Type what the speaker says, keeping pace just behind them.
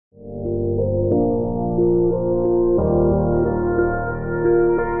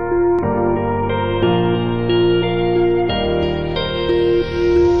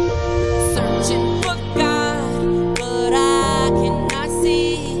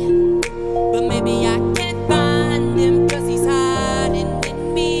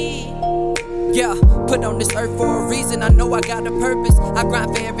I got a purpose. I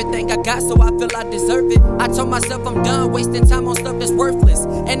grind for everything I got, so I feel I deserve it. I told myself I'm done wasting time on stuff that's worthless,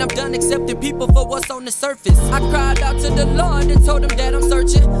 and I'm done accepting people for what's on the surface. I cried out to the Lord and told him that I'm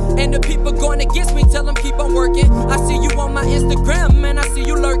searching, and the people going against me tell them keep on working. I see you on my Instagram, and I see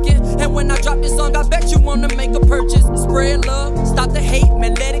you lurking, and when I drop this song I bet you wanna make a purchase. Spread love, stop the hate,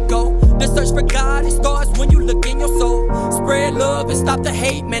 man, let it go. The search for God, it starts when you look in your soul. Spread love and stop the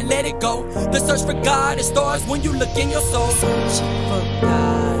hate, man, let it go. The search for God, it starts when you look in your soul. Searching for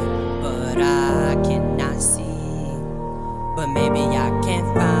God, but I cannot see. But maybe I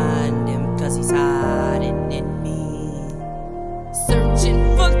can't find him, cause he's hiding in me.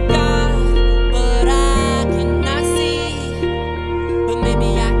 Searching for God, but I cannot see. But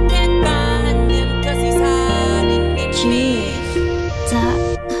maybe I can't find him, cause he's hiding in me.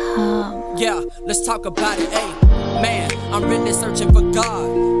 Julian.com. yeah, let's talk about it, ayy. Man, I'm really searching for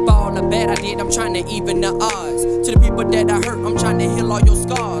God. For all the bad I did, I'm trying to even the odds. To the people that I hurt, I'm trying to heal all your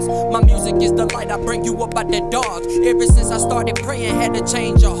scars. My music is the light, I bring you up out that dark. Ever since I started praying, had to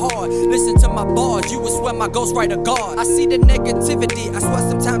change your heart. Listen to my bars, you will swear my ghostwriter God. I see the negativity, I swear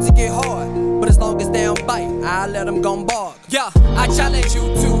sometimes it get hard. But as long as they don't bite, I let them gon' bark. Yeah, I challenge you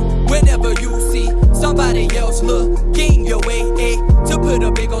to, whenever you see somebody else looking your way, to put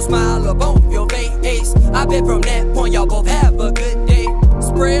a big ol' smile up on your face. I bet from that point y'all both have a good day.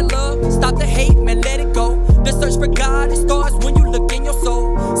 Spread love, stop the hate, man, let it go. The search for God, it starts when you look in your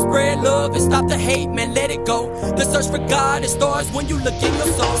soul. Spread love and stop the hate, man, let it go. The search for God, it starts when you look in your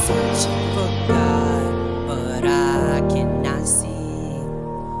soul. Searching for God, but I cannot see.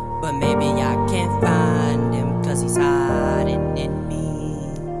 But maybe I can't find him, cause he's hiding in me.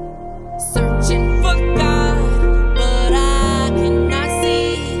 Searching for God, but I cannot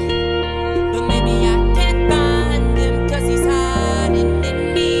see. But maybe I can't find him, cause he's hiding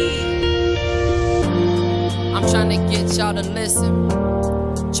in me. I'm trying to get y'all to listen,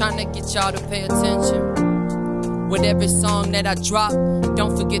 trying to get y'all to pay attention. With every song that I drop,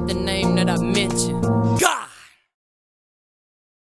 don't forget the name that I mentioned. God!